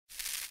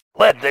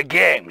Let the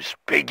games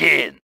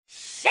begin.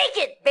 Shake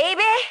it,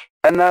 baby!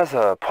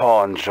 Another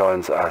pawn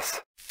joins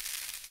us.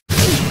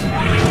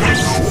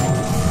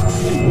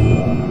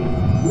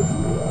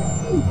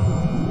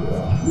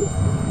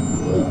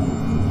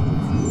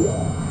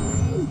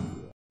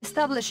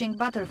 Establishing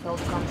battlefield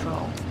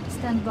control.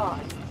 Stand by.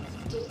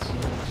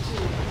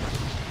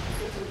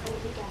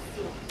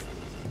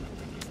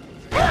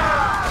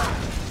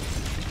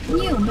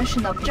 New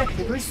mission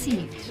objective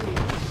received.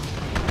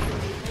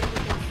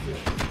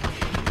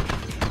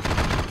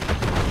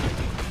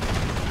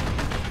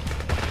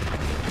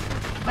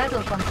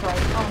 Battle control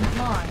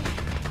online.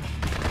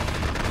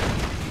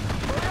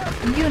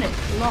 Unit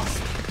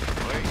lost.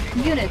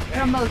 Unit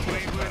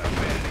promoted.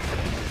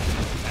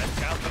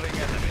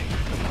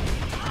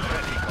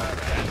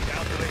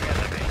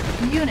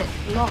 Unit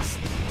lost.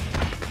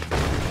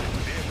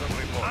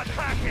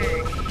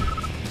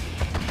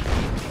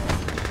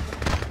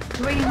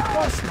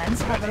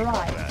 Reinforcements have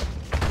arrived.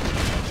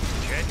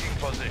 Changing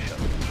position.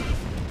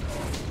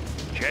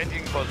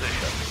 Changing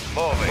position.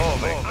 Moving.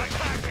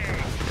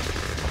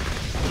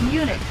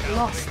 Unit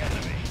lost.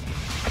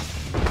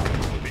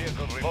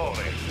 Vehicle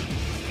reporting.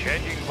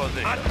 Changing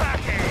position.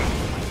 Attacking.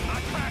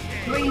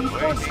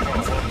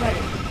 Reinforcements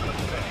ready.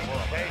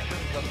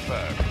 Location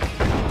confirmed.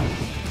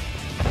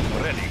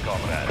 Ready,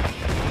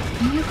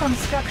 comrade. New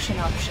construction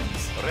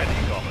options. Ready,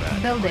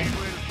 comrade. Building. We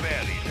will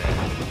barely there.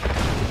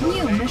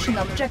 New mission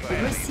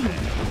objective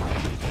received.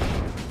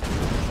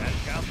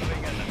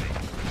 Encountering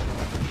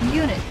enemy.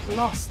 Unit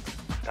lost.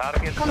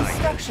 Target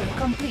Construction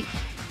complete.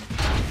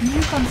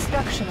 New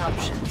construction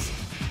options.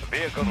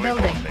 Vehicle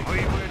Building. reporting. We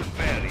will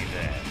barely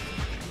there.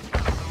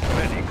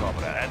 Ready,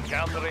 comrade.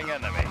 Encountering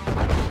enemy.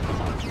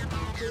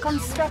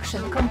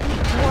 Construction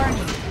complete.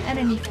 Warning.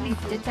 Enemy fleet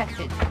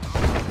detected.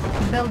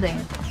 Building.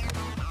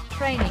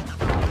 Training.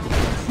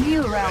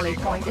 New rally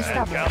point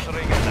established.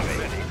 Encountering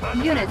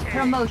enemy. Unit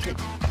promoted.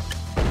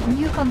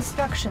 New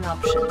construction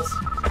options.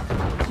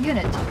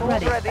 Unit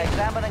ready.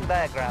 Examining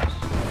diagrams.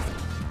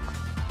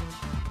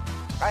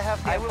 I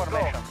have the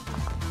information.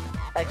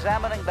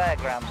 Examining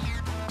diagrams.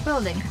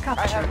 Building I have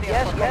captured. the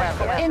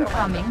information.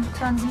 Incoming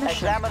transmission.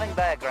 Examining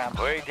diagrams.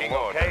 Waiting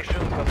location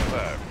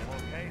confirmed.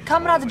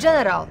 Comrade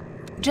General,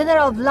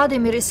 General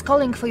Vladimir is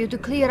calling for you to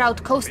clear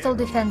out coastal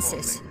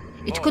defenses.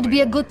 It could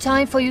be a good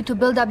time for you to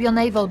build up your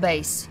naval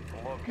base.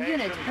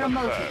 Unit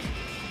promoted.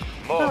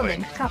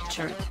 Building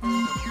captured.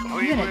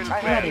 Unit I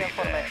have ready. the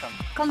information.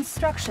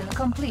 Construction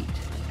complete.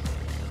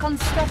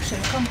 Construction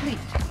complete.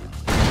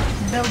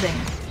 Building.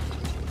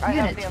 I have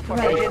Unit the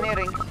information. ready.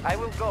 Engineering. I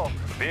will go.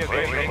 Vehicle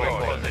in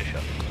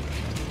position.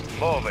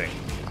 Moving.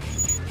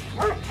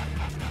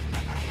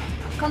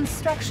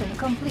 Construction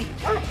complete.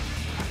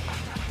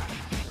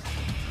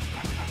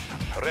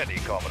 Ready,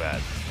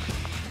 comrade.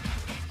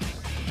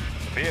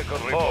 Vehicle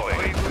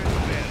reporting.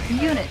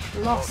 Unit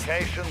lost.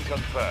 Location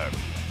confirmed.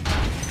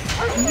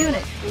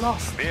 Unit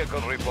lost.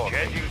 Vehicle reporting.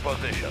 Changing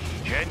position.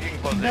 Changing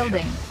position.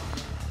 Building.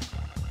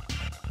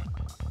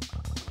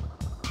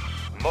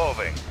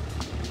 Moving.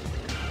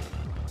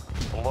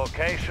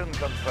 Location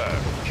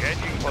confirmed.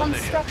 Changing position.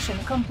 Construction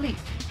complete.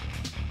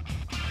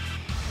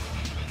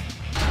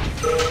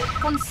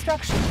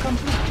 Construction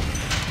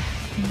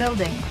complete.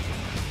 Building.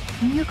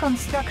 New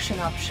construction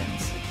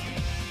options.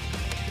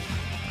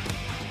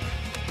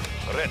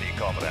 Ready,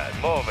 comrade.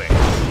 Moving.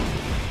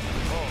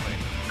 Moving.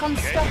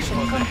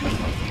 Construction complete.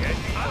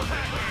 Changing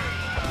position.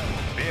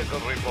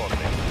 Vehicle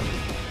reporting.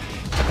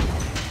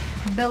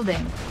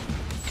 Building.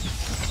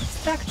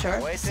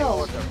 Structure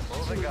sold.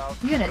 Moving out.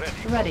 Unit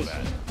ready.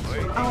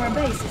 Our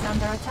base is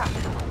under attack.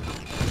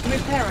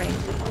 Repairing.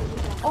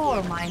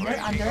 Ore miner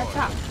under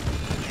attack.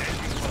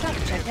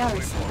 Structure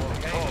garrison.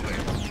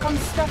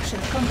 Construction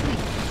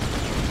complete.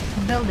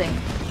 Building.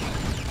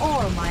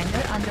 Ore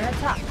miner under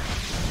attack.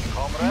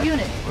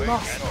 Unit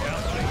lost.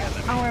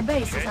 Our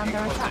base is under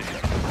attack.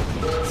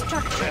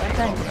 Structure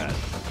abandoned.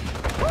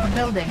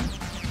 Building.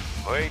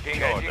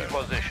 Waiting order.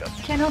 Position.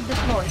 Cannot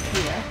deploy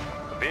here.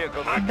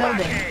 Vehicle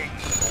Building.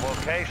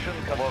 Location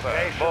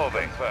confirmed.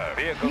 Moving.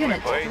 Vehicle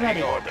Unit waiting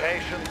ready.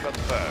 Location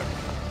confirmed.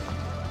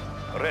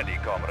 Ready,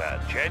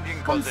 comrade.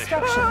 Changing Construction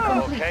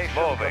position. complete. Location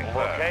moving.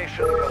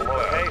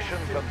 Location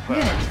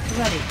confirmed. Unit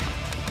ready.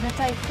 The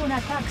Typhoon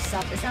attack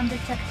sub is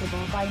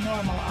undetectable by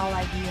normal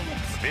Allied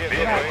units.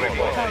 Vehicle Right,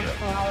 reporting. account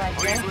for Allied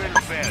We will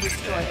aircraft bury and them.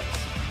 destroyers.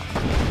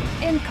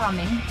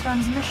 Incoming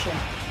transmission.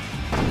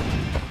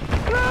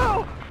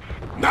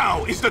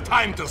 Now is the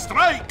time to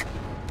strike!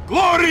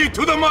 Glory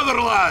to the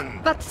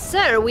motherland! But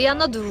sir, we are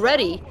not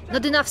ready.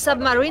 Not enough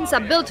submarines are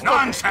built for...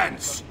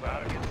 Nonsense!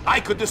 I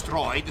could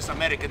destroy this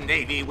American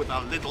Navy with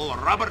a little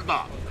rubber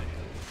dog.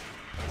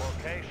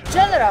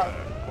 General,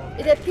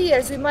 it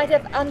appears we might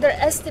have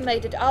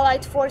underestimated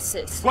Allied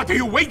forces. What are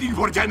you waiting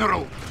for,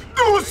 General?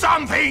 Do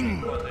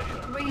something!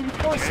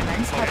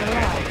 Reinforcements have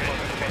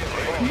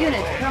arrived.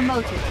 Unit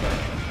promoted.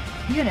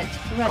 Unit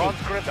ready.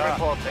 Conscript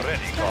reporting.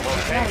 Ready,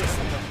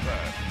 Garrison.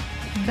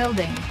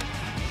 Building.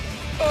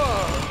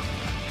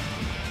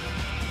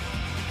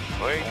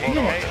 Waiting.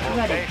 Unit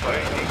ready.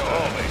 Waiting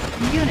order.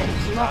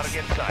 Unit lost.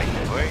 Target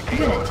sighted. Waiting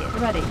Unit order.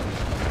 ready.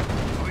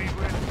 We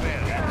will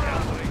bury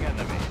encountering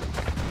enemy.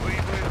 We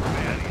will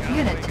bury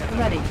Unit encountering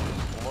ready.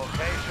 enemy.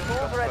 Location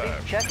Move ready.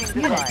 confirmed. Checking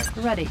design. Unit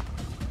ready.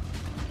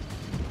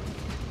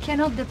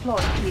 Cannot deploy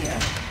here.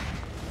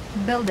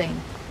 Building.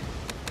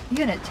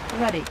 Unit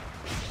ready.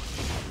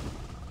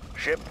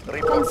 Ship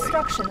reporting.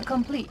 Construction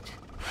complete.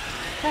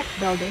 Tech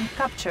building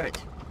captured.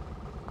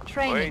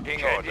 Training.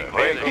 Waiting order.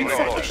 Waiting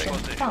Insufficient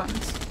order.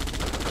 funds.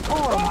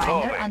 Ore miner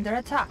Moving. under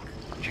attack.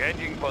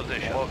 Changing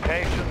position.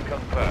 Location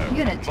confirmed.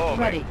 Unit Moving.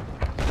 ready.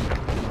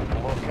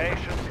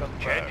 Location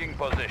confirmed. Changing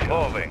position.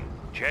 Moving.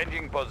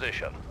 Changing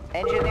position.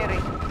 Engineering.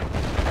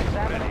 Ready.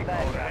 Examining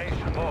bag.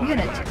 Location. Moving.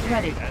 Unit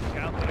ready.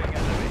 Encountering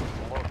enemy.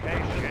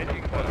 Location.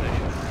 Changing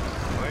position.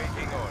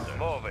 Waiting order.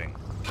 Moving.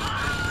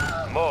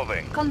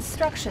 Moving.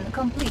 Construction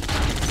complete.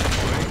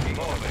 Waiting.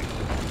 Moving.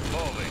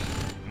 Moving.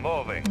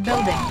 Moving.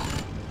 Building.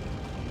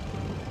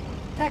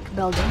 Tech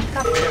building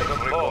captured. Vehicle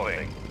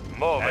reporting.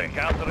 Moving.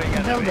 Encountering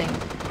enemy. Building.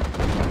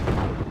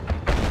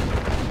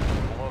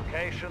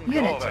 Location.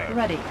 Unit covered.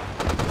 ready.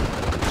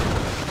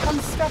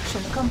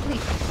 Construction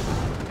complete.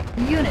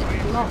 Unit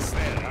lost.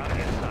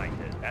 Target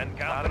sighted.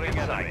 Encountering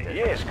enemy.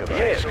 Yes, Commander.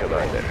 Yes,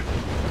 Commander.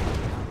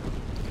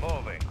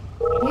 Moving.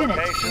 Unit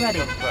Location ready.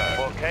 confirmed.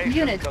 Location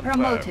Unit confirmed.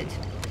 promoted.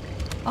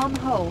 On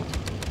hold.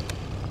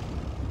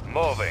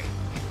 Moving.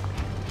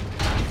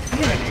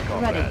 Unit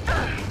ready. Comrade.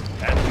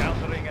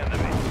 Encountering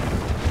enemy.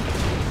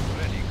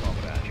 Ready,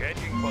 comrade.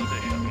 Changing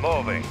position.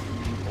 Moving.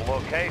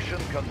 Location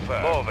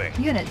confirmed.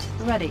 Moving. Unit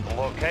ready.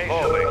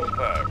 Location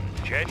confirmed.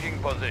 Changing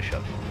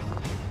position.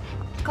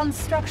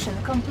 Construction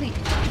complete.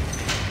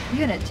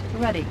 Unit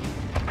ready.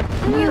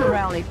 New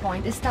rally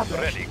point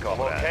established. Ready,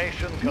 comrade.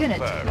 Location Unit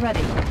confirmed.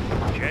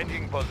 ready.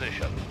 Changing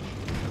position.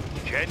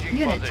 Changing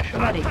Unit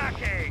position. ready.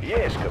 Attacking.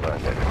 Yes,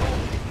 Commander.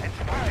 And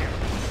fire.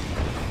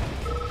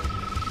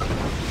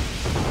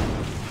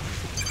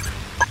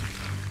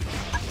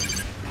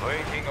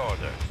 Waiting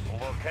order.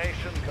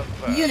 Location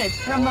confirmed. Unit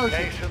promoted.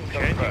 Location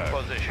changing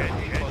position.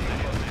 Changing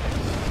position.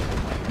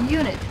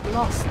 Unit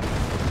lost.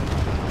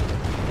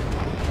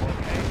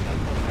 Location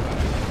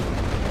confirmed.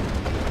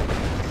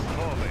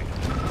 Moving.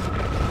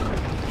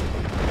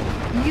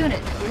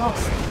 Unit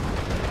lost.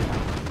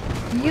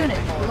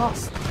 Unit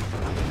lost.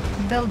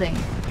 Building.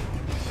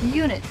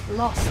 Unit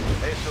lost.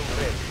 Vessel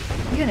ready.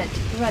 Unit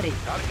ready.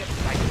 Target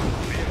sighted.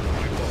 Vehicle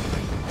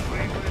reporting.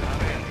 Vehicle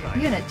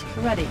Unit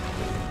ready.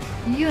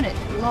 Unit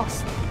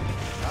lost.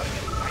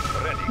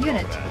 ready.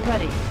 Unit comrade.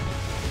 ready.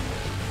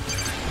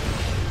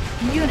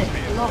 Unit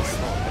lost.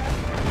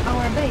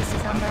 Our base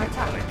is under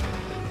attack.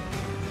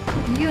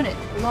 Unit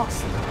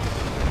lost.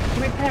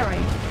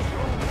 Repairing.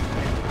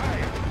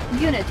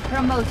 Unit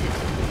promoted.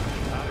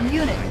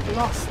 Unit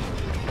lost.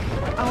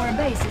 Our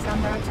base is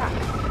under attack.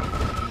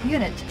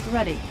 Unit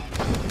ready.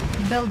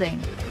 Building.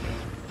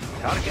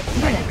 Target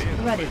Unit sighted.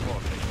 ready.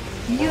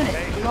 Unit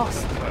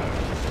lost.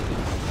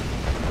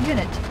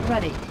 Unit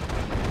ready.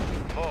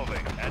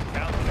 Moving and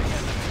countering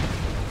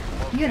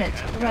enemy. Unit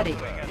ready.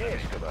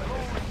 Yes, commander.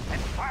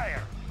 And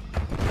fire.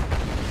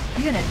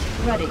 Unit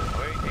ready.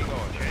 Waiting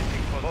or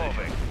changing position.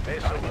 Moving.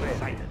 Vessel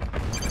ready.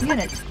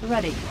 Unit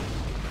ready.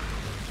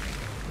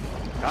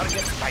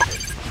 Target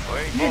sighted.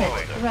 Waiting Unit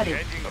order. ready.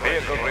 Changing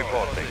vehicle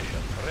reporting.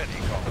 Ready,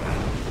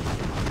 comrade.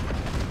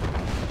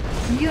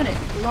 Unit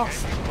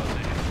lost.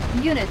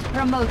 Unit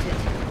promoted.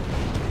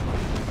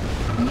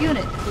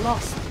 Unit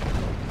lost.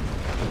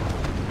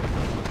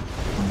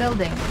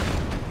 Building.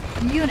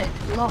 Unit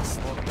lost.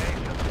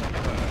 Location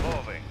confirmed.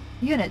 Moving.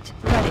 Unit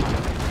ready.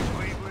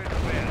 We will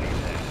bury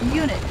them.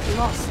 Unit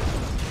lost.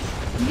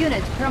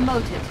 Unit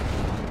promoted.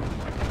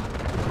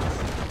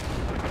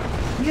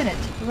 Unit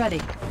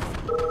ready.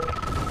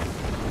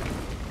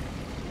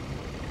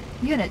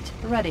 Unit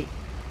ready.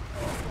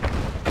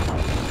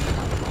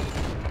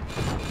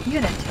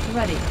 Unit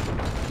ready.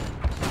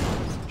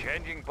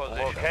 Changing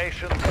position.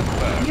 Location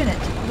confirmed. Unit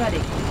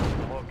ready.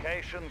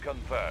 Location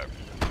confirmed.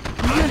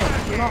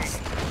 Unit lost.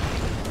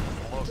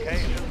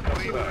 Location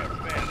confirmed.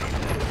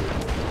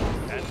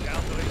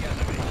 Encountering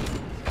enemy.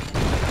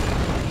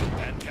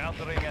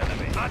 Encountering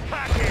enemy.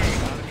 Attacking!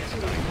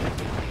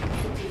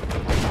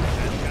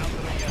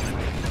 Encountering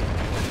enemy.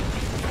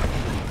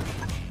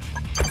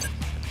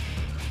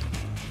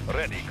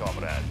 Ready,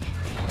 comrade.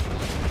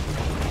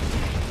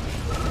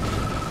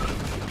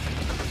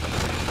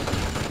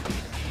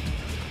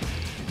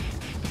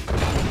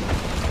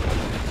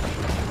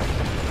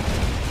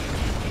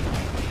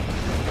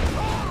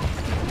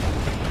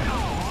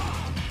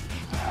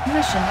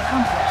 Mission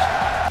accomplished.